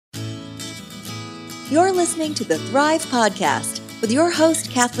You're listening to the Thrive Podcast with your host,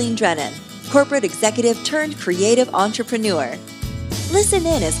 Kathleen Drennan, corporate executive turned creative entrepreneur. Listen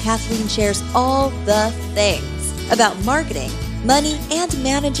in as Kathleen shares all the things about marketing, money, and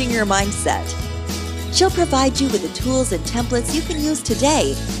managing your mindset. She'll provide you with the tools and templates you can use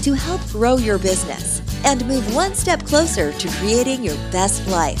today to help grow your business and move one step closer to creating your best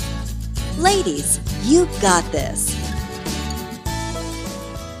life. Ladies, you got this.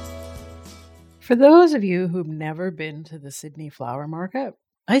 For those of you who've never been to the Sydney Flower Market,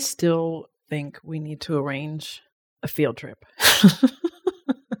 I still think we need to arrange a field trip.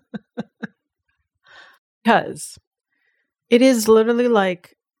 Because it is literally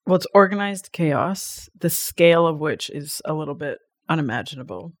like, well, it's organized chaos, the scale of which is a little bit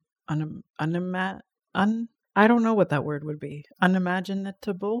unimaginable. I don't know what that word would be.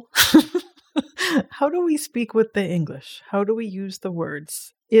 Unimaginable? How do we speak with the English? How do we use the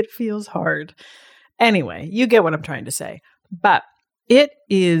words? It feels hard. Anyway, you get what I'm trying to say. But it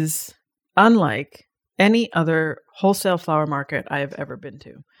is unlike any other wholesale flower market I have ever been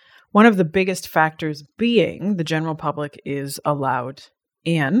to. One of the biggest factors being the general public is allowed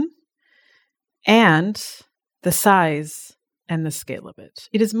in, and the size and the scale of it.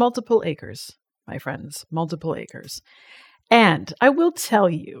 It is multiple acres, my friends, multiple acres. And I will tell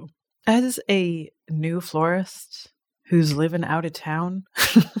you, as a new florist who's living out of town,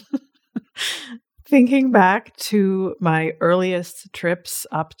 thinking back to my earliest trips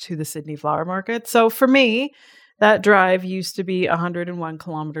up to the Sydney Flower Market. So for me, that drive used to be 101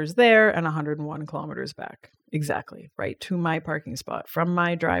 kilometers there and 101 kilometers back. Exactly, right to my parking spot. From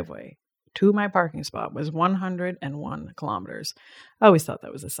my driveway to my parking spot was 101 kilometers. I always thought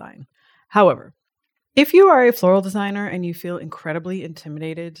that was a sign. However, if you are a floral designer and you feel incredibly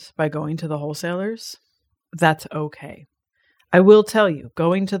intimidated by going to the wholesalers, that's okay. I will tell you,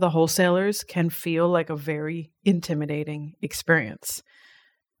 going to the wholesalers can feel like a very intimidating experience.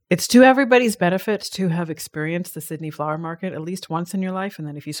 It's to everybody's benefit to have experienced the Sydney Flower Market at least once in your life. And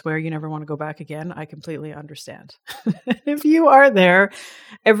then if you swear you never want to go back again, I completely understand. If you are there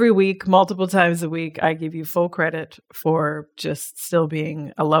every week, multiple times a week, I give you full credit for just still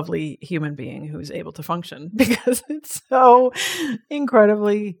being a lovely human being who's able to function, because it's so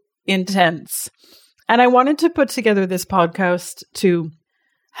incredibly intense. And I wanted to put together this podcast to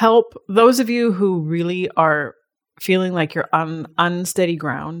help those of you who really are feeling like you're on unsteady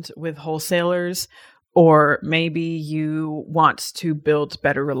ground with wholesalers, or maybe you want to build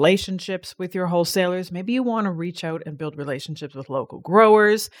better relationships with your wholesalers. Maybe you want to reach out and build relationships with local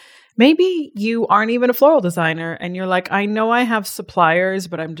growers. Maybe you aren't even a floral designer and you're like, I know I have suppliers,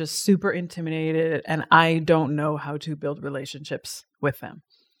 but I'm just super intimidated and I don't know how to build relationships with them.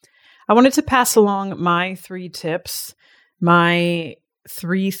 I wanted to pass along my 3 tips, my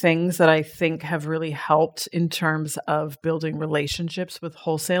 3 things that I think have really helped in terms of building relationships with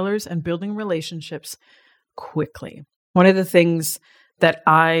wholesalers and building relationships quickly. One of the things that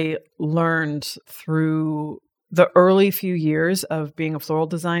I learned through the early few years of being a floral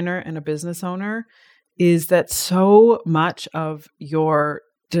designer and a business owner is that so much of your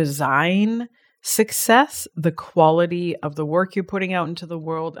design success, the quality of the work you're putting out into the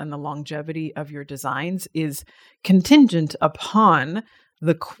world, and the longevity of your designs is contingent upon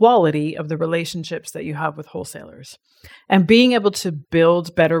the quality of the relationships that you have with wholesalers. And being able to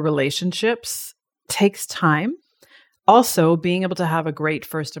build better relationships takes time. Also, being able to have a great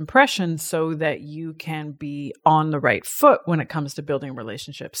first impression so that you can be on the right foot when it comes to building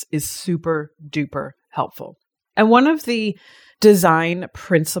relationships is super duper helpful. And one of the design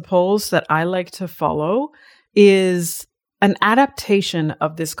principles that I like to follow is an adaptation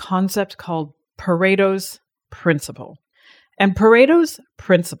of this concept called Pareto's Principle. And Pareto's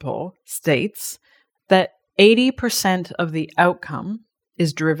Principle states that 80% of the outcome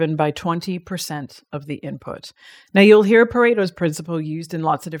is driven by 20% of the input. Now, you'll hear Pareto's Principle used in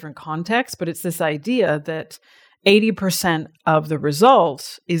lots of different contexts, but it's this idea that 80% of the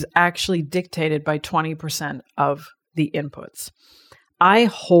result is actually dictated by 20% of the inputs. I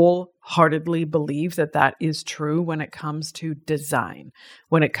wholeheartedly believe that that is true when it comes to design,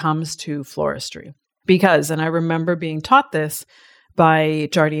 when it comes to floristry. Because, and I remember being taught this by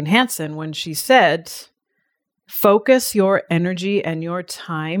Jardine Hanson when she said, focus your energy and your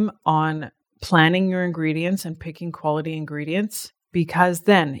time on planning your ingredients and picking quality ingredients, because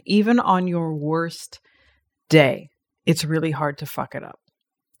then even on your worst day, it's really hard to fuck it up.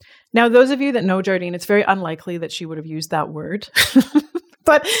 Now, those of you that know Jardine, it's very unlikely that she would have used that word,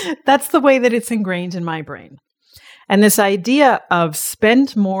 but that's the way that it's ingrained in my brain. And this idea of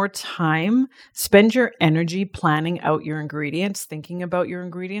spend more time, spend your energy planning out your ingredients, thinking about your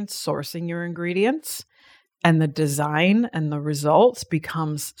ingredients, sourcing your ingredients, and the design and the results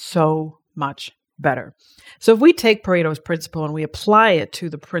becomes so much better. So if we take Pareto's principle and we apply it to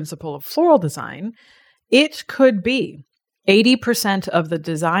the principle of floral design, it could be 80% of the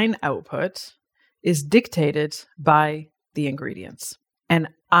design output is dictated by the ingredients. And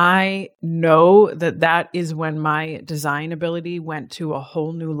I know that that is when my design ability went to a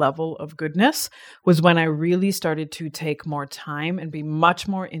whole new level of goodness, was when I really started to take more time and be much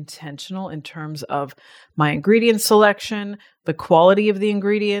more intentional in terms of my ingredient selection, the quality of the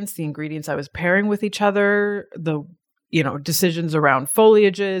ingredients I was pairing with each other, the decisions around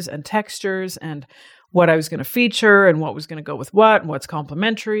foliages and textures and what I was going to feature and what was going to go with what and what's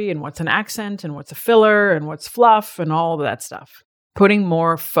complementary and what's an accent and what's a filler and what's fluff and all of that stuff. Putting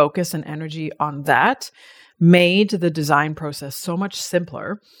more focus and energy on that made the design process so much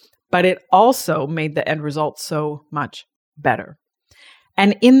simpler, but it also made the end result so much better.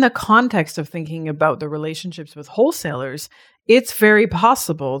 And in the context of thinking about the relationships with wholesalers, it's very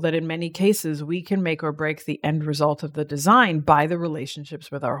possible that in many cases we can make or break the end result of the design by the relationships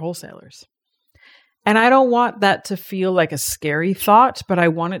with our wholesalers. And I don't want that to feel like a scary thought, but I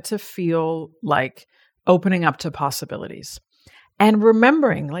want it to feel like opening up to possibilities. And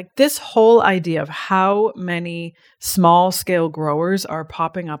remembering like this whole idea of how many small scale growers are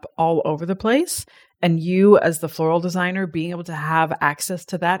popping up all over the place, and you as the floral designer being able to have access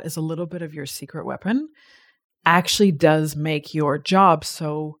to that as a little bit of your secret weapon actually does make your job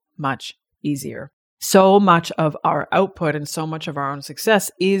so much easier. So much of our output and so much of our own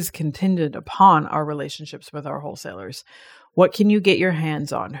success is contingent upon our relationships with our wholesalers. What can you get your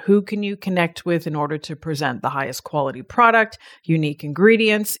hands on? Who can you connect with in order to present the highest quality product, unique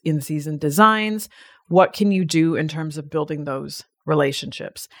ingredients, in-season designs? What can you do in terms of building those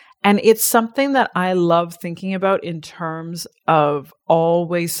relationships? And it's something that I love thinking about in terms of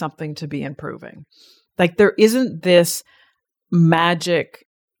always something to be improving. Like there isn't this magic,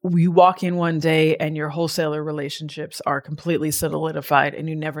 you walk in one day and your wholesaler relationships are completely solidified and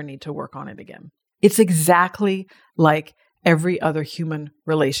you never need to work on it again. It's exactly like every other human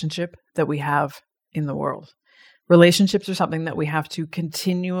relationship that we have in the world. Relationships are something that we have to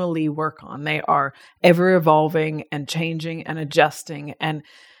continually work on. They are ever evolving and changing and adjusting. And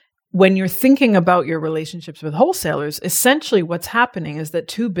when you're thinking about your relationships with wholesalers, essentially what's happening is that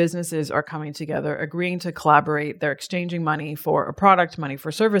two businesses are coming together, agreeing to collaborate. They're exchanging money for a product, money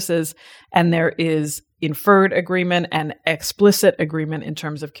for services, and there is inferred agreement and explicit agreement in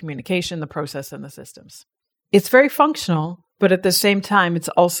terms of communication, the process, and the systems. It's very functional, but at the same time, it's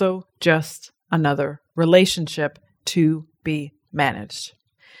also just another relationship to be managed.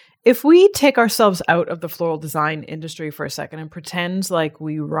 If we take ourselves out of the floral design industry for a second and pretend like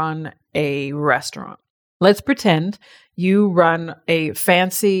we run a restaurant, let's pretend you run a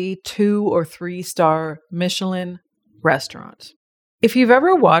fancy 2 or 3 star Michelin restaurant. If you've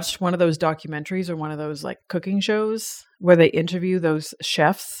ever watched one of those documentaries or one of those like cooking shows where they interview those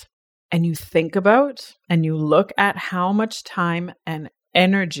chefs, and you think about and you look at how much time and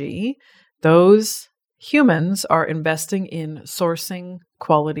energy those humans are investing in sourcing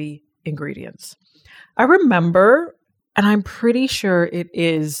quality ingredients. I remember, and I'm pretty sure it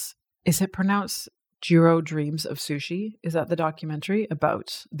is it pronounced Jiro Dreams of Sushi? Is that the documentary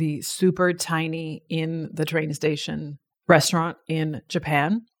about the super tiny in the train station restaurant in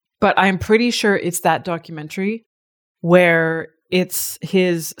Japan? But I'm pretty sure it's that documentary where it's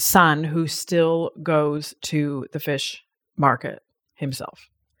his son who still goes to the fish market himself.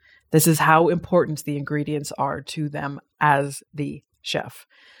 This is how important the ingredients are to them as the chef.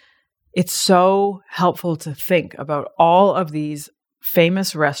 It's so helpful to think about all of these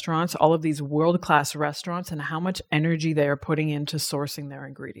famous restaurants, all of these world-class restaurants, and how much energy they are putting into sourcing their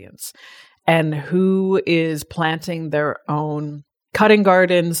ingredients, and who is planting their own cutting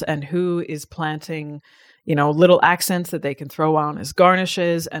gardens and who is planting little accents that they can throw on as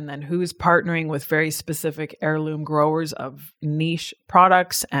garnishes, and then who's partnering with very specific heirloom growers of niche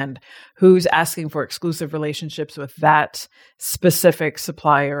products, and who's asking for exclusive relationships with that specific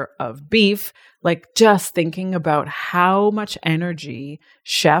supplier of beef. Like just thinking about how much energy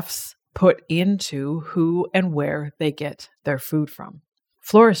chefs put into who and where they get their food from.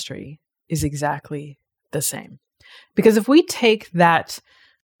 Floristry is exactly the same. Because if we take that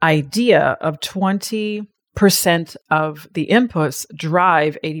idea of 20% of the inputs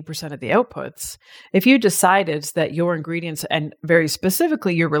drive 80% of the outputs, if you decided that your ingredients and very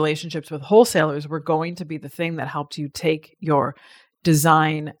specifically your relationships with wholesalers were going to be the thing that helped you take your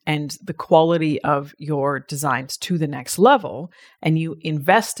design and the quality of your designs to the next level, and you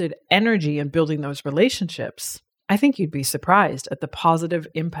invested energy in building those relationships, I think you'd be surprised at the positive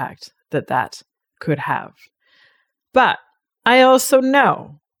impact that that could have. But I also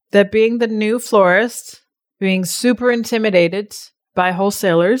know that being the new florist, being super intimidated by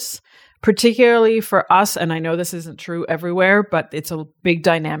wholesalers, particularly for us, and I know this isn't true everywhere, but it's a big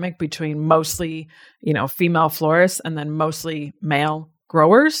dynamic between mostly, female florists and then mostly male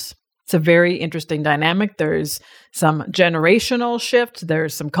growers. It's a very interesting dynamic. There's some generational shift.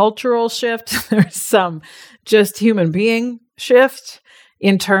 There's some cultural shift. There's some just human being shift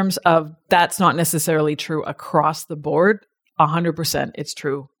in terms of that's not necessarily true across the board. 100% it's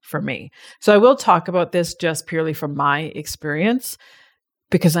true for me. So I will talk about this just purely from my experience,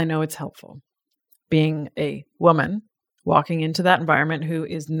 because I know it's helpful. Being a woman walking into that environment who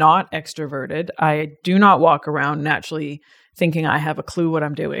is not extroverted, I do not walk around naturally thinking I have a clue what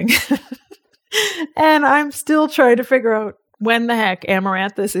I'm doing. And I'm still trying to figure out when the heck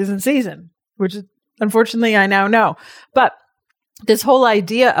Amaranthus is in season, which unfortunately I now know. But this whole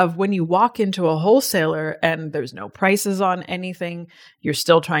idea of when you walk into a wholesaler and there's no prices on anything, you're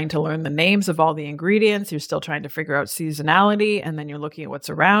still trying to learn the names of all the ingredients, you're still trying to figure out seasonality, and then you're looking at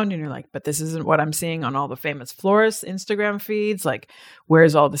what's around and you're like, but this isn't what I'm seeing on all the famous florists Instagram feeds. Like,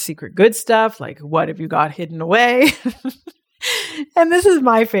 where's all the secret good stuff? Like, what have you got hidden away? And this is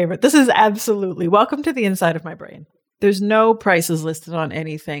my favorite. This is absolutely welcome to the inside of my brain. There's no prices listed on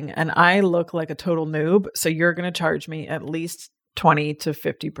anything, and I look like a total noob, so you're going to charge me at least 20 to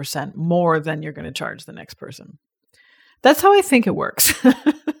 50% more than you're going to charge the next person. That's how I think it works.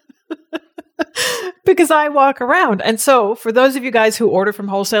 Because I walk around. And so for those of you guys who order from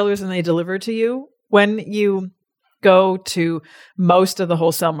wholesalers and they deliver to you, when you go to most of the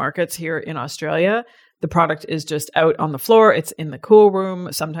wholesale markets here in Australia, the product is just out on the floor. It's in the cool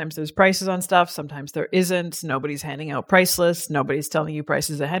room. Sometimes there's prices on stuff. Sometimes there isn't. Nobody's handing out price lists. Nobody's telling you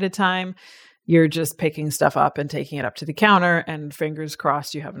prices ahead of time. You're just picking stuff up and taking it up to the counter, and fingers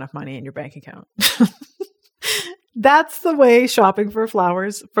crossed you have enough money in your bank account. That's the way shopping for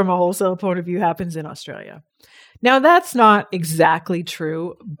flowers from a wholesale point of view happens in Australia. Now, that's not exactly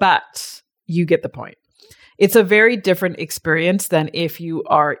true, but you get the point. It's a very different experience than if you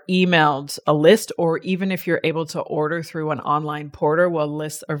are emailed a list, or even if you're able to order through an online portal. Well,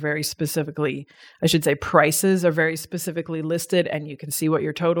 lists are very specifically, prices are very specifically listed, and you can see what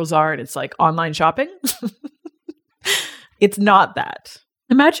your totals are, and it's like online shopping. It's not that.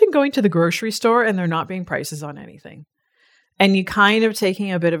 Imagine going to the grocery store and there not being prices on anything. And you kind of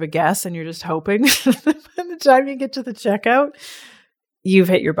taking a bit of a guess, and you're just hoping by the time you get to the checkout, you've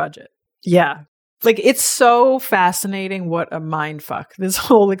hit your budget. Yeah. Like, it's so fascinating what a mind fuck this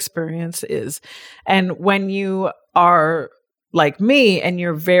whole experience is. And when you are like me and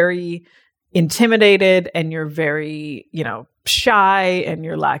you're very intimidated and you're very, shy and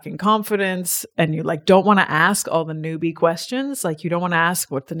you're lacking confidence and you don't want to ask all the newbie questions. Like, you don't want to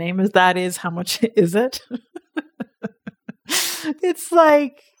ask what the name of that is. How much is it? It's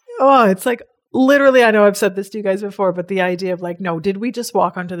like literally, I know I've said this to you guys before, but the idea of no, did we just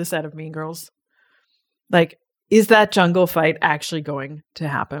walk onto the set of Mean Girls? Is that jungle fight actually going to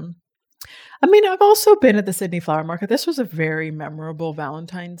happen? I mean, I've also been at the Sydney Flower Market. This was a very memorable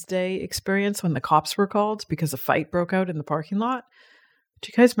Valentine's Day experience when the cops were called because a fight broke out in the parking lot. Do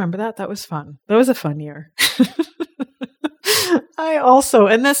you guys remember that? That was fun. That was a fun year.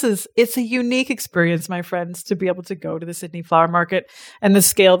 It's a unique experience, my friends, to be able to go to the Sydney Flower Market and the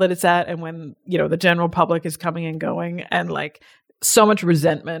scale that it's at, and when, the general public is coming and going, and so much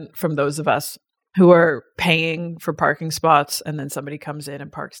resentment from those of us who are paying for parking spots, and then somebody comes in and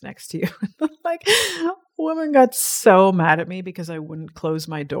parks next to you. A woman got so mad at me because I wouldn't close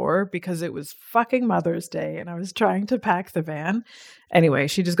my door because it was fucking Mother's Day and I was trying to pack the van. Anyway,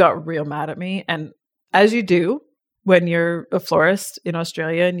 she just got real mad at me. And as you do when you're a florist in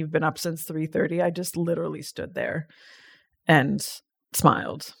Australia and you've been up since 3:30, I just literally stood there and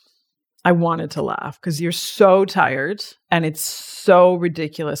smiled. I wanted to laugh because you're so tired and it's so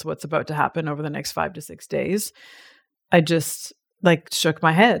ridiculous what's about to happen over the next 5 to 6 days. I just shook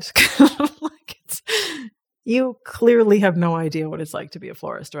my head. You clearly have no idea what it's like to be a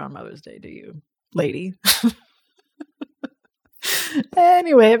florist around Mother's Day, do you, lady?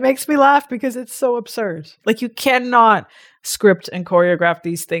 Anyway, it makes me laugh because it's so absurd. You cannot script and choreograph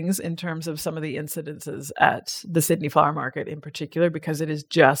these things in terms of some of the incidences at the Sydney Flower Market in particular, because it is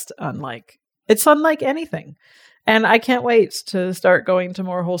just unlike anything. And I can't wait to start going to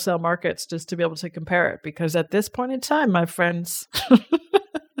more wholesale markets just to be able to compare it, because at this point in time, my friends,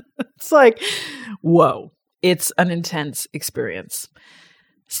 it's whoa. it's an intense experience.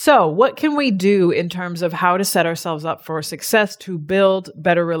 So what can we do in terms of how to set ourselves up for success to build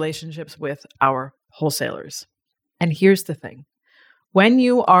better relationships with our wholesalers? And here's the thing. When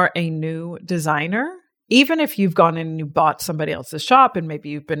you are a new designer, even if you've gone in and you bought somebody else's shop and maybe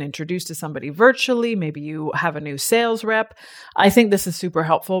you've been introduced to somebody virtually, maybe you have a new sales rep, I think this is super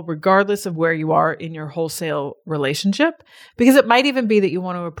helpful regardless of where you are in your wholesale relationship, because it might even be that you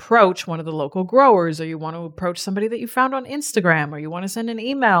want to approach one of the local growers, or you want to approach somebody that you found on Instagram, or you want to send an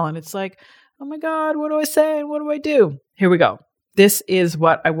email and it's like, oh my God, what do I say and what do I do? Here we go. This is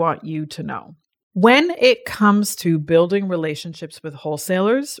what I want you to know. When it comes to building relationships with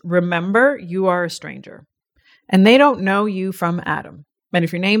wholesalers, remember you are a stranger and they don't know you from Adam. And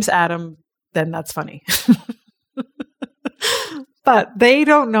if your name's Adam, then that's funny. But they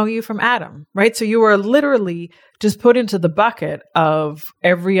don't know you from Adam, right? So you are literally just put into the bucket of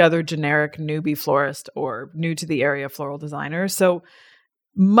every other generic newbie florist or new to the area floral designer. So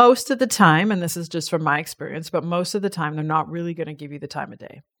most of the time, and this is just from my experience, but most of the time, they're not really going to give you the time of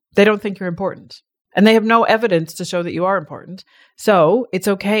day. They don't think you're important. And they have no evidence to show that you are important. So it's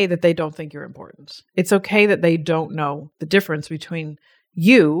okay that they don't think you're important. It's okay that they don't know the difference between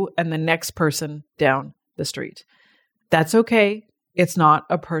you and the next person down the street. That's okay. It's not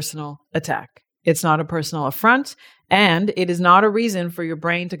a personal attack. It's not a personal affront. And it is not a reason for your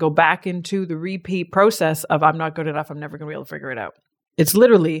brain to go back into the repeat process of, I'm not good enough. I'm never going to be able to figure it out. It's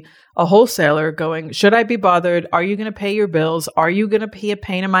literally a wholesaler going, should I be bothered? Are you going to pay your bills? Are you going to be a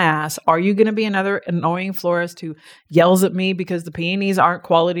pain in my ass? Are you going to be another annoying florist who yells at me because the peonies aren't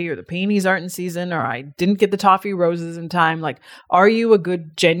quality or the peonies aren't in season or I didn't get the toffee roses in time? Like, are you a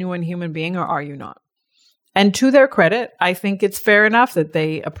good, genuine human being or are you not? And to their credit, I think it's fair enough that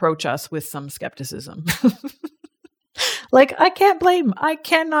they approach us with some skepticism. Like, I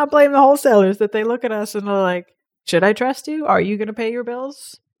cannot blame the wholesalers that they look at us and they're like, should I trust you? Are you going to pay your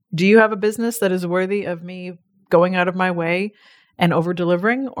bills? Do you have a business that is worthy of me going out of my way and over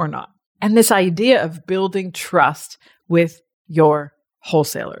delivering or not? And this idea of building trust with your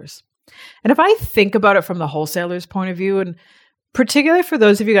wholesalers. And if I think about it from the wholesaler's point of view, and particularly for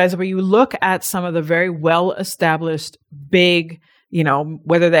those of you guys where you look at some of the very well-established, big,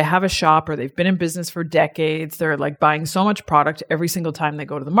 whether they have a shop or they've been in business for decades, they're like buying so much product every single time they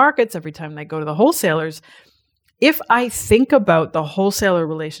go to the markets, every time they go to the wholesalers. If I think about the wholesaler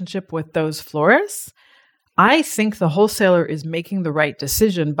relationship with those florists, I think the wholesaler is making the right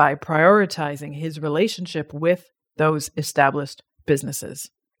decision by prioritizing his relationship with those established businesses.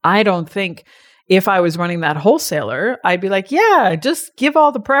 I don't think if I was running that wholesaler, I'd be like, yeah, just give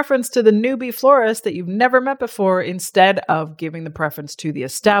all the preference to the newbie florist that you've never met before instead of giving the preference to the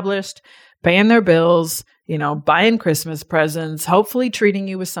established, paying their bills, buying Christmas presents, hopefully treating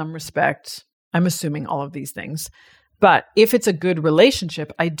you with some respect. I'm assuming all of these things. But if it's a good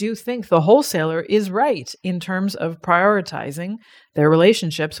relationship, I do think the wholesaler is right in terms of prioritizing their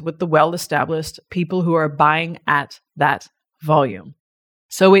relationships with the well-established people who are buying at that volume.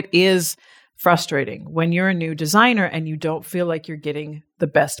 So it is frustrating when you're a new designer and you don't feel like you're getting the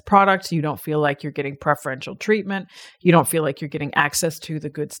best product, you don't feel like you're getting preferential treatment, you don't feel like you're getting access to the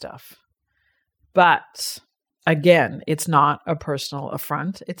good stuff. But again, it's not a personal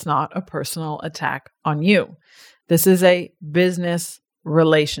affront. It's not a personal attack on you. This is a business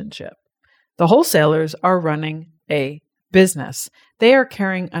relationship. The wholesalers are running a business. They are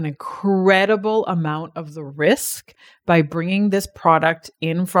carrying an incredible amount of the risk by bringing this product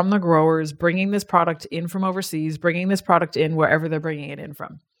in from the growers, bringing this product in from overseas, bringing this product in wherever they're bringing it in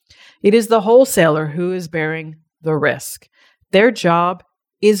from. It is the wholesaler who is bearing the risk. Their job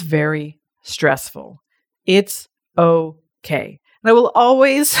is very stressful. It's okay. And I will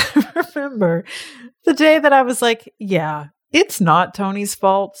always remember the day that I was like, yeah, it's not Tony's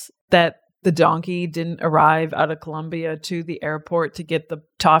fault that the donkey didn't arrive out of Colombia to the airport to get the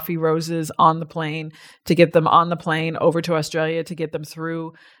toffee roses on the plane, to get them on the plane over to Australia, to get them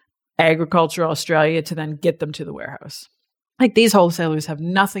through Agriculture Australia, to then get them to the warehouse. Like, these wholesalers have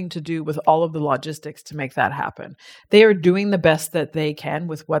nothing to do with all of the logistics to make that happen. They are doing the best that they can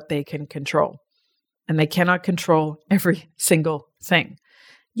with what they can control. And they cannot control every single thing.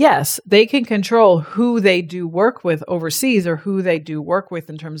 Yes, they can control who they do work with overseas or who they do work with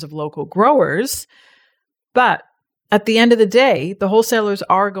in terms of local growers. But at the end of the day, the wholesalers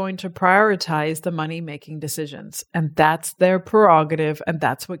are going to prioritize the money-making decisions. And that's their prerogative. And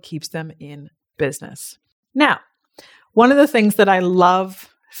that's what keeps them in business. Now, one of the things that I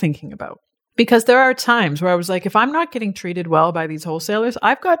love thinking about, because there are times where I was like, if I'm not getting treated well by these wholesalers,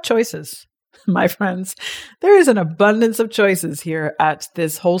 I've got choices. My friends, there is an abundance of choices here at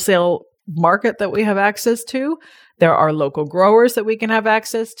this wholesale market that we have access to. There are local growers that we can have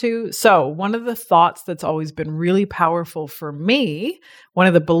access to. So one of the thoughts that's always been really powerful for me, one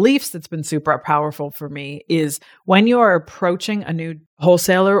of the beliefs that's been super powerful for me is when you are approaching a new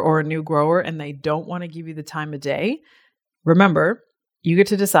wholesaler or a new grower and they don't want to give you the time of day, remember, you get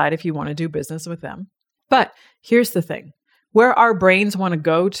to decide if you want to do business with them. But here's the thing. Where our brains want to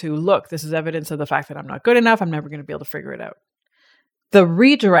go to, look, this is evidence of the fact that I'm not good enough. I'm never going to be able to figure it out. The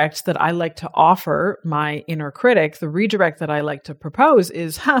redirect that I like to offer my inner critic, the redirect that I like to propose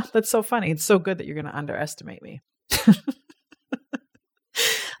is, that's so funny. It's so good that you're going to underestimate me.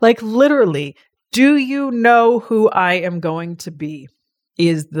 Like literally, do you know who I am going to be?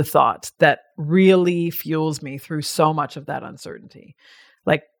 Is the thought that really fuels me through so much of that uncertainty.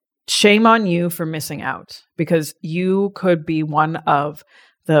 Like, shame on you for missing out, because you could be one of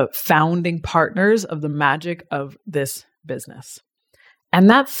the founding partners of the magic of this business. And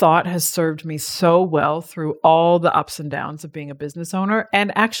that thought has served me so well through all the ups and downs of being a business owner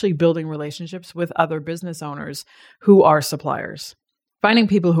and actually building relationships with other business owners who are suppliers. Finding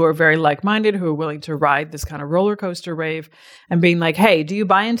people who are very like-minded, who are willing to ride this kind of roller coaster wave and being like, hey, do you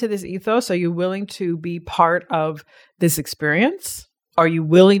buy into this ethos? Are you willing to be part of this experience? Are you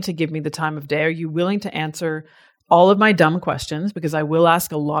willing to give me the time of day? Are you willing to answer all of my dumb questions? Because I will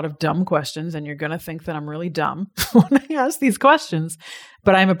ask a lot of dumb questions and you're going to think that I'm really dumb when I ask these questions.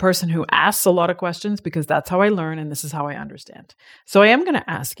 But I'm a person who asks a lot of questions because that's how I learn and this is how I understand. So I am going to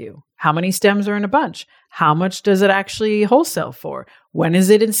ask you, how many stems are in a bunch? How much does it actually wholesale for? When is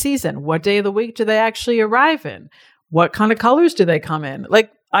it in season? What day of the week do they actually arrive in? What kind of colors do they come in?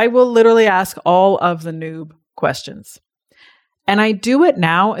 Like, I will literally ask all of the noob questions. And I do it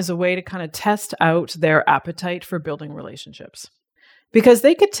now as a way to kind of test out their appetite for building relationships. Because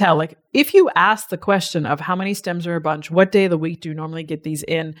they could tell, like, if you ask the question of how many stems are a bunch, what day of the week do you normally get these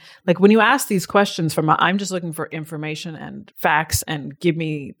in? Like, when you ask these questions from I'm just looking for information and facts and give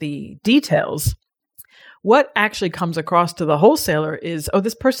me the details, what actually comes across to the wholesaler is, oh,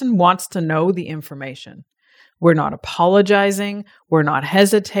 this person wants to know the information. We're not apologizing. We're not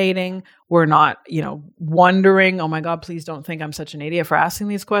hesitating. We're not, wondering, oh my God, please don't think I'm such an idiot for asking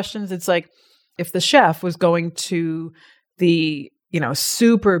these questions. It's like if the chef was going to the,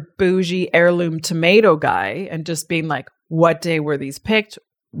 super bougie heirloom tomato guy and just being like, what day were these picked?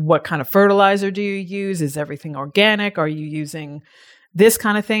 What kind of fertilizer do you use? Is everything organic? Are you using this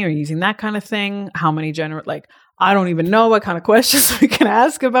kind of thing? Are you using that kind of thing? How many I don't even know what kind of questions we can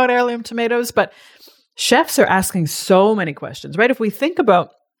ask about heirloom tomatoes, but chefs are asking so many questions, right? If we think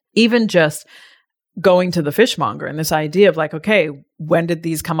about even just going to the fishmonger and this idea of like, okay, when did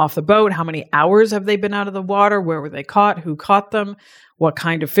these come off the boat? How many hours have they been out of the water? Where were they caught? Who caught them? What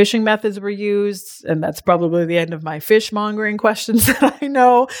kind of fishing methods were used? And that's probably the end of my fishmongering questions that I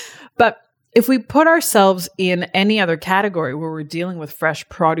know. But if we put ourselves in any other category where we're dealing with fresh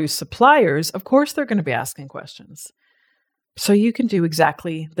produce suppliers, of course, they're going to be asking questions. So you can do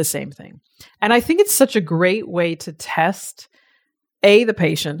exactly the same thing. And I think it's such a great way to test, A, the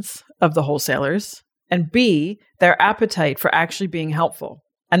patience of the wholesalers, and B, their appetite for actually being helpful.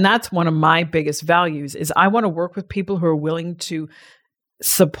 And that's one of my biggest values is I want to work with people who are willing to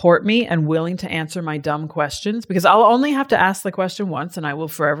support me and willing to answer my dumb questions, because I'll only have to ask the question once and I will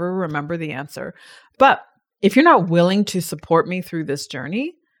forever remember the answer. But if you're not willing to support me through this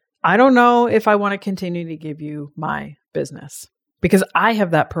journey, I don't know if I want to continue to give you my business, because I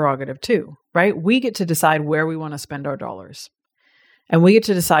have that prerogative too, right? We get to decide where we want to spend our dollars. And we get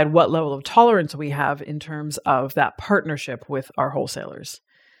to decide what level of tolerance we have in terms of that partnership with our wholesalers.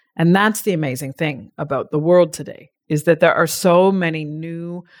 And that's the amazing thing about the world today, is that there are so many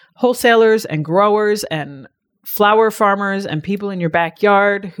new wholesalers and growers and flower farmers and people in your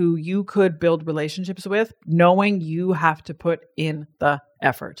backyard who you could build relationships with, knowing you have to put in the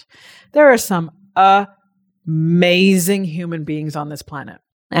effort. There are some amazing human beings on this planet,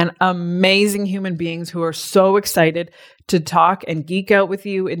 and amazing human beings who are so excited to talk and geek out with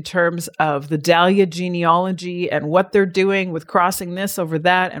you in terms of the dahlia genealogy and what they're doing with crossing this over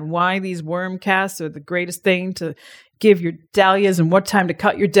that and why these worm casts are the greatest thing to give your dahlias and what time to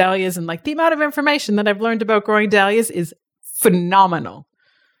cut your dahlias. And like the amount of information that I've learned about growing dahlias is phenomenal,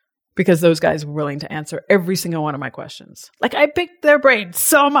 because those guys were willing to answer every single one of my questions. Like, I picked their brains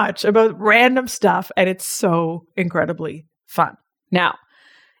so much about random stuff, and it's so incredibly fun. Now,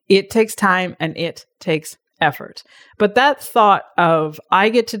 it takes time and it takes effort. But that thought of I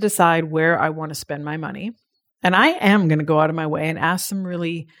get to decide where I want to spend my money, and I am going to go out of my way and ask some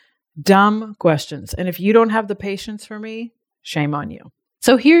really dumb questions. And if you don't have the patience for me, shame on you.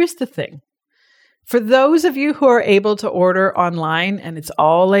 So here's the thing. For those of you who are able to order online and it's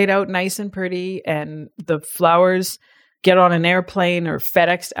all laid out nice and pretty and the flowers get on an airplane or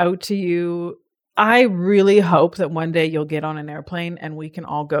FedExed out to you, I really hope that one day you'll get on an airplane and we can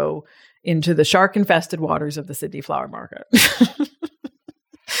all go into the shark-infested waters of the Sydney Flower Market.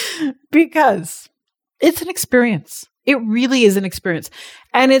 Because it's an experience. It really is an experience.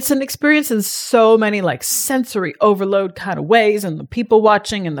 And it's an experience in so many like sensory overload kind of ways, and the people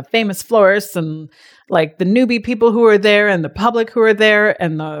watching and the famous florists and like the newbie people who are there and the public who are there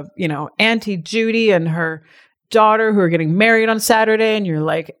and the, Auntie Judy and her daughter who are getting married on Saturday, and you're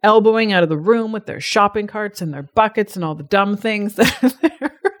like elbowing out of the room with their shopping carts and their buckets and all the dumb things that are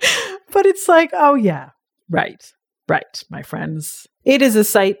there. But it's like, oh yeah, right, my friends. It is a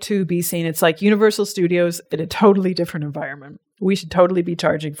sight to be seen. It's like Universal Studios in a totally different environment. We should totally be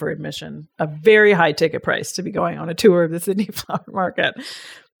charging for admission a very high ticket price to be going on a tour of the Sydney Flower Market.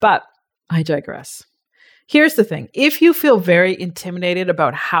 But I digress. Here's the thing. If you feel very intimidated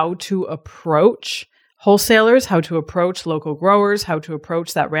about how to approach wholesalers, how to approach local growers, how to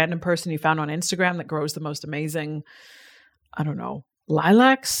approach that random person you found on Instagram that grows the most amazing,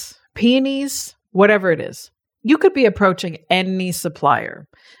 lilacs, peonies, whatever it is, you could be approaching any supplier.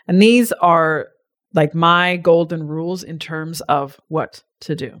 And these are like my golden rules in terms of what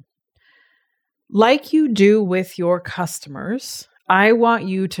to do. Like you do with your customers, I want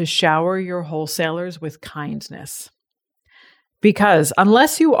you to shower your wholesalers with kindness. Because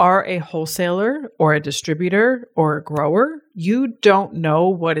unless you are a wholesaler or a distributor or a grower, you don't know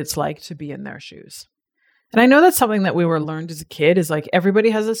what it's like to be in their shoes. And I know that's something that we were learned as a kid is like everybody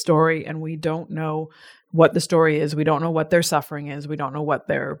has a story and we don't know what the story is. We don't know what their suffering is. We don't know what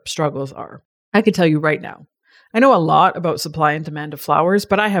their struggles are. I could tell you right now, I know a lot about supply and demand of flowers,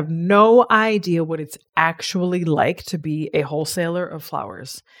 but I have no idea what it's actually like to be a wholesaler of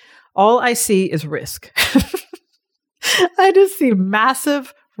flowers. All I see is risk. I just see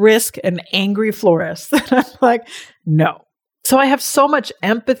massive risk and angry florists. And I'm like, no. So I have so much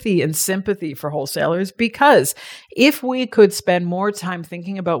empathy and sympathy for wholesalers because if we could spend more time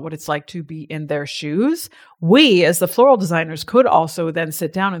thinking about what it's like to be in their shoes, we as the floral designers could also then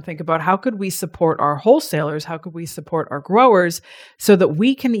sit down and think about how could we support our wholesalers, how could we support our growers so that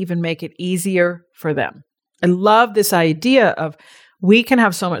we can even make it easier for them. I love this idea of we can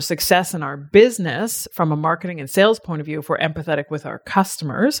have so much success in our business from a marketing and sales point of view if we're empathetic with our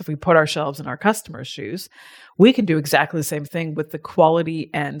customers. If we put ourselves in our customers' shoes, we can do exactly the same thing with the quality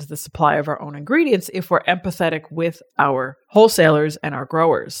and the supply of our own ingredients if we're empathetic with our wholesalers and our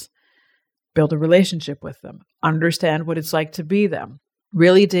growers. Build a relationship with them. Understand what it's like to be them.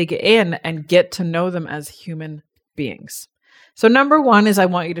 Really dig in and get to know them as human beings. So number one is I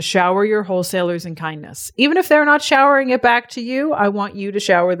want you to shower your wholesalers in kindness. Even if they're not showering it back to you, I want you to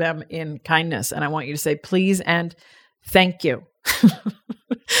shower them in kindness. And I want you to say please and thank you.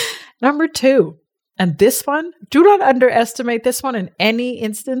 Number two, and this one, do not underestimate this one in any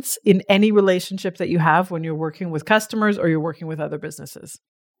instance, in any relationship that you have when you're working with customers or you're working with other businesses.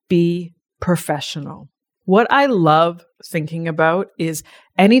 Be professional. What I love thinking about is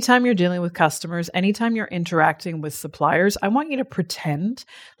anytime you're dealing with customers, anytime you're interacting with suppliers, I want you to pretend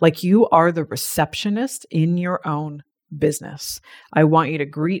like you are the receptionist in your own business. I want you to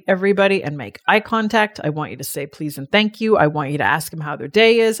greet everybody and make eye contact. I want you to say please and thank you. I want you to ask them how their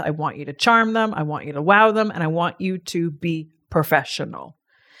day is. I want you to charm them. I want you to wow them. And I want you to be professional.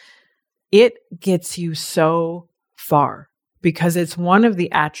 It gets you so far. Because it's one of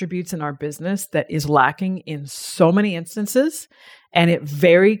the attributes in our business that is lacking in so many instances, and it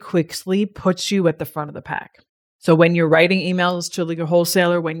very quickly puts you at the front of the pack. So when you're writing emails to your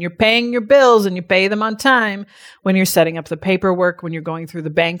wholesaler, when you're paying your bills and you pay them on time, when you're setting up the paperwork, when you're going through the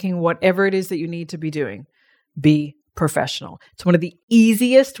banking, whatever it is that you need to be doing, be professional. It's one of the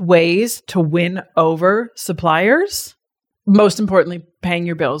easiest ways to win over suppliers. Most importantly, paying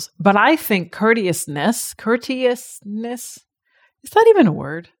your bills. But I think courteousness, is that even a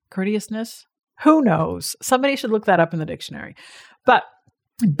word? Courteousness? Who knows? Somebody should look that up in the dictionary. But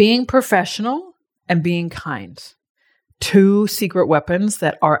being professional and being kind, two secret weapons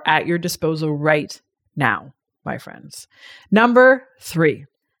that are at your disposal right now, my friends. Number three,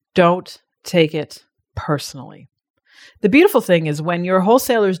 don't take it personally. The beautiful thing is when your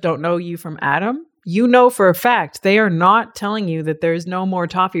wholesalers don't know you from Adam, you know for a fact they are not telling you that there's no more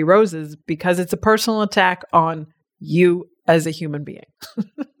toffee roses because it's a personal attack on you as a human being.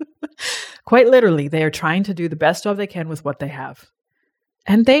 Quite literally, they are trying to do the best job they can with what they have.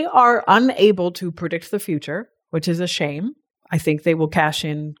 And they are unable to predict the future, which is a shame. I think they will cash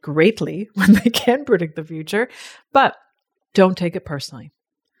in greatly when they can predict the future, but don't take it personally.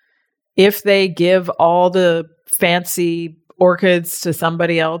 If they give all the fancy orchids to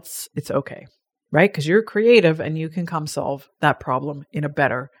somebody else, it's okay, right? Because you're creative and you can come solve that problem in a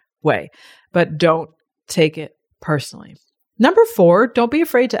better way. But don't take it personally. Number 4, don't be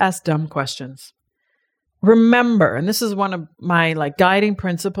afraid to ask dumb questions. Remember, and this is one of my guiding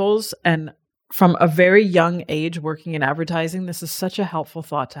principles, and from a very young age working in advertising, this is such a helpful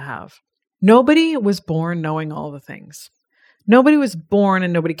thought to have. Nobody was born knowing all the things. Nobody was born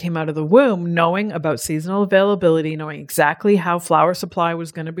and nobody came out of the womb knowing about seasonal availability, knowing exactly how flower supply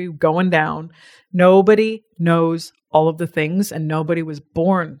was going to be going down. Nobody knows all of the things, and nobody was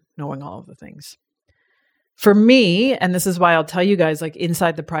born knowing all of the things. For me, and this is why I'll tell you guys,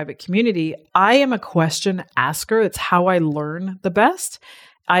 inside the private community, I am a question asker. It's how I learn the best.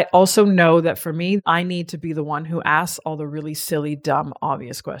 I also know that for me, I need to be the one who asks all the really silly, dumb,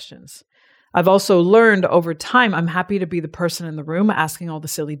 obvious questions. I've also learned over time, I'm happy to be the person in the room asking all the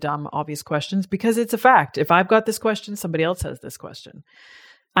silly, dumb, obvious questions, because it's a fact. If I've got this question, somebody else has this question.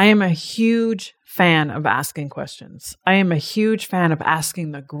 I am a huge fan of asking questions. I am a huge fan of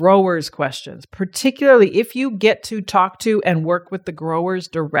asking the growers questions, particularly if you get to talk to and work with the growers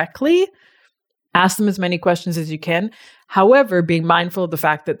directly. Ask them as many questions as you can. However, being mindful of the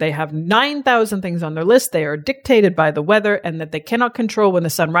fact that they have 9,000 things on their list, they are dictated by the weather, and that they cannot control when the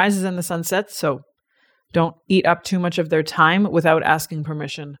sun rises and the sun sets. So don't eat up too much of their time without asking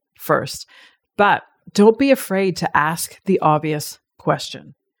permission first. But don't be afraid to ask the obvious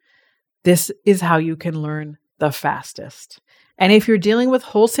question. This is how you can learn the fastest. And if you're dealing with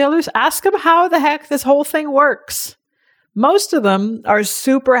wholesalers, ask them how the heck this whole thing works. Most of them are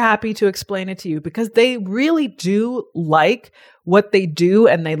super happy to explain it to you because they really do like what they do,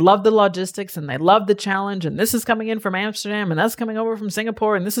 and they love the logistics, and they love the challenge. And this is coming in from Amsterdam, and that's coming over from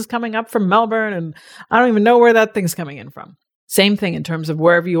Singapore, and this is coming up from Melbourne, and I don't even know where that thing's coming in from. Same thing in terms of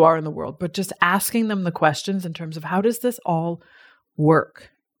wherever you are in the world, but just asking them the questions in terms of how does this all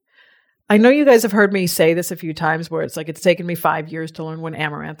work? I know you guys have heard me say this a few times where it's it's taken me 5 years to learn when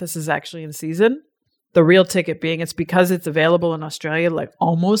amaranthus is actually in season. The real ticket being it's because it's available in Australia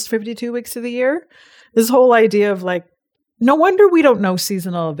almost 52 weeks of the year. This whole idea of no wonder we don't know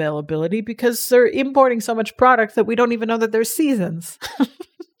seasonal availability, because they're importing so much product that we don't even know that there's seasons.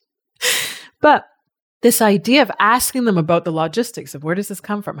 But this idea of asking them about the logistics of where does this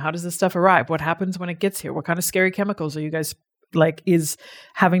come from? How does this stuff arrive? What happens when it gets here? What kind of scary chemicals are you guys is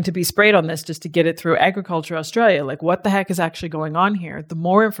having to be sprayed on this just to get it through Agriculture Australia? What the heck is actually going on here? The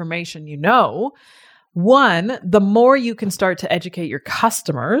more information you know, one, the more you can start to educate your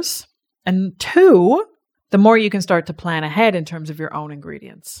customers. And 2, the more you can start to plan ahead in terms of your own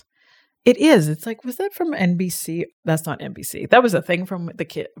ingredients. It is. It's was that from NBC? That's not NBC. That was a thing from the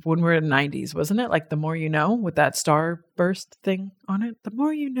kid when we were in the 90s, wasn't it? The more you know, with that starburst thing on it. The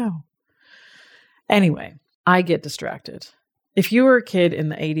more you know. Anyway, I get distracted. If you were a kid in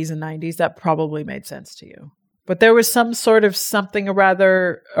the 80s and 90s, that probably made sense to you. But there was some sort of something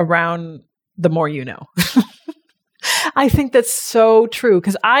rather around the more you know. I think that's so true,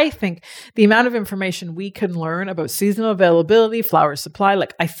 because I think the amount of information we can learn about seasonal availability, flower supply,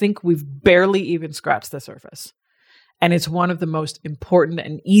 I think we've barely even scratched the surface. And it's one of the most important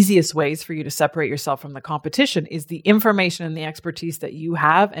and easiest ways for you to separate yourself from the competition is the information and the expertise that you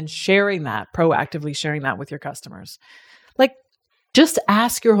have, and sharing that, proactively sharing that with your customers. Just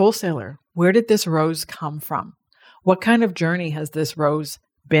ask your wholesaler, where did this rose come from? What kind of journey has this rose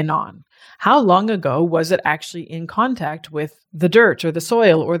been on? How long ago was it actually in contact with the dirt or the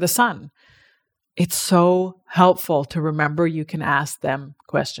soil or the sun? It's so helpful to remember you can ask them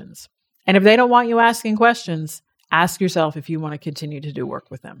questions. And if they don't want you asking questions, ask yourself if you want to continue to do work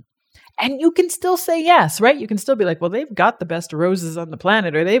with them. And you can still say yes, right? You can still be well, they've got the best roses on the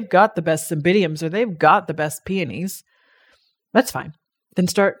planet, or they've got the best cymbidiums, or they've got the best peonies. That's fine. Then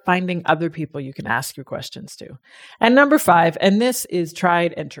start finding other people you can ask your questions to. And number 5, and this is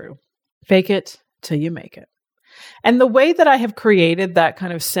tried and true, fake it till you make it. And the way that I have created that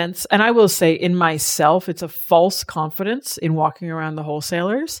kind of sense, and I will say in myself, it's a false confidence in walking around the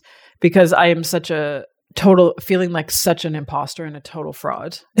wholesalers, because I am such a total, feeling like such an imposter and a total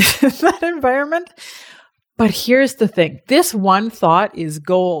fraud in that environment. But here's the thing. This one thought is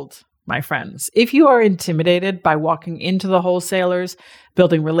gold, my friends. If you are intimidated by walking into the wholesalers,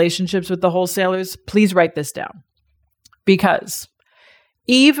 building relationships with the wholesalers, please write this down. Because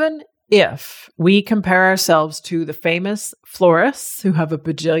even if we compare ourselves to the famous florists who have a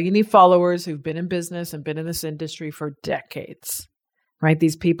bajillion followers, who've been in business and been in this industry for decades, right?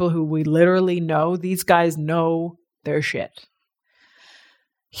 These people who we literally know, these guys know their shit.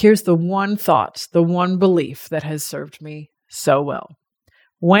 Here's the one thought, the one belief that has served me so well.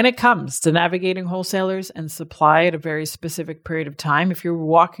 When it comes to navigating wholesalers and supply at a very specific period of time, if you're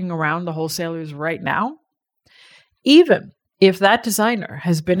walking around the wholesalers right now, even if that designer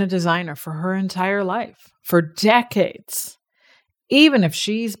has been a designer for her entire life, for decades, even if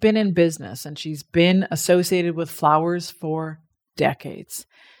she's been in business and she's been associated with flowers for decades,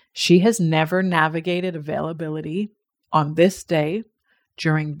 she has never navigated availability on this day,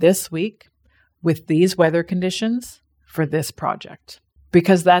 during this week, with these weather conditions for this project.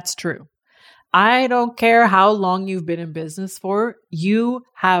 Because that's true. I don't care how long you've been in business for, you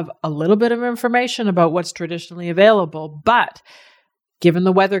have a little bit of information about what's traditionally available, but given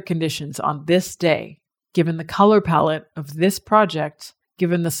the weather conditions on this day, given the color palette of this project,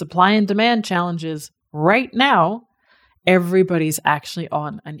 given the supply and demand challenges right now, everybody's actually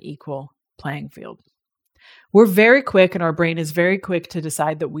on an equal playing field. We're very quick, and our brain is very quick to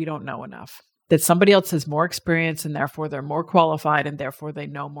decide that we don't know enough, that somebody else has more experience and therefore they're more qualified and therefore they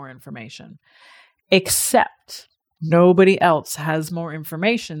know more information. Except nobody else has more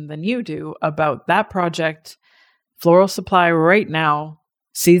information than you do about that project, floral supply right now,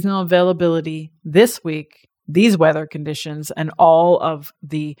 seasonal availability this week, these weather conditions, and all of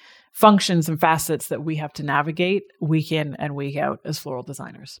the functions and facets that we have to navigate week in and week out as floral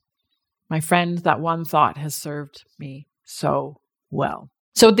designers. My friend, that one thought has served me so well.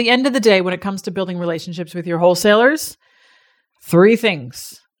 So at the end of the day, when it comes to building relationships with your wholesalers, 3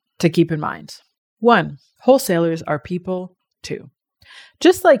 things to keep in mind. 1, wholesalers are people too.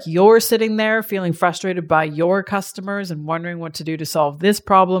 Just like you're sitting there feeling frustrated by your customers and wondering what to do to solve this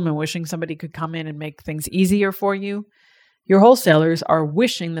problem and wishing somebody could come in and make things easier for you, your wholesalers are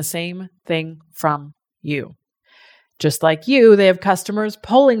wishing the same thing from you. Just like you, they have customers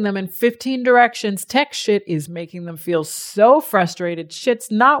pulling them in 15 directions. Tech shit is making them feel so frustrated.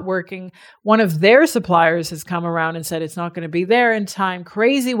 Shit's not working. One of their suppliers has come around and said it's not going to be there in time.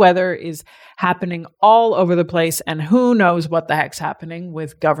 Crazy weather is happening all over the place. And who knows what the heck's happening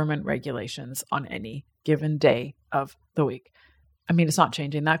with government regulations on any given day of the week. I mean, it's not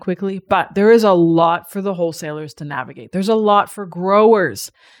changing that quickly, but there is a lot for the wholesalers to navigate. There's a lot for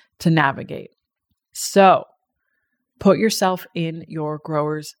growers to navigate. So, put yourself in your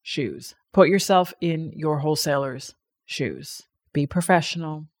growers' shoes. Put yourself in your wholesalers' shoes. Be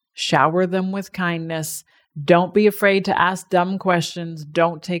professional. Shower them with kindness. Don't be afraid to ask dumb questions.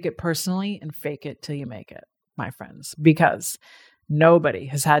 Don't take it personally and fake it till you make it, my friends, because nobody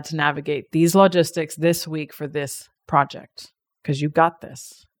has had to navigate these logistics this week for this project, because you got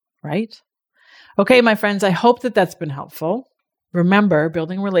this, right? Okay, my friends, I hope that that's been helpful. Remember,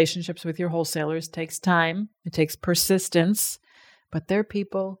 building relationships with your wholesalers takes time. It takes persistence, but they're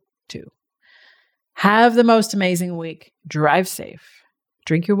people too. Have the most amazing week. Drive safe.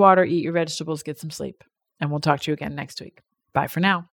 Drink your water, eat your vegetables, get some sleep. And we'll talk to you again next week. Bye for now.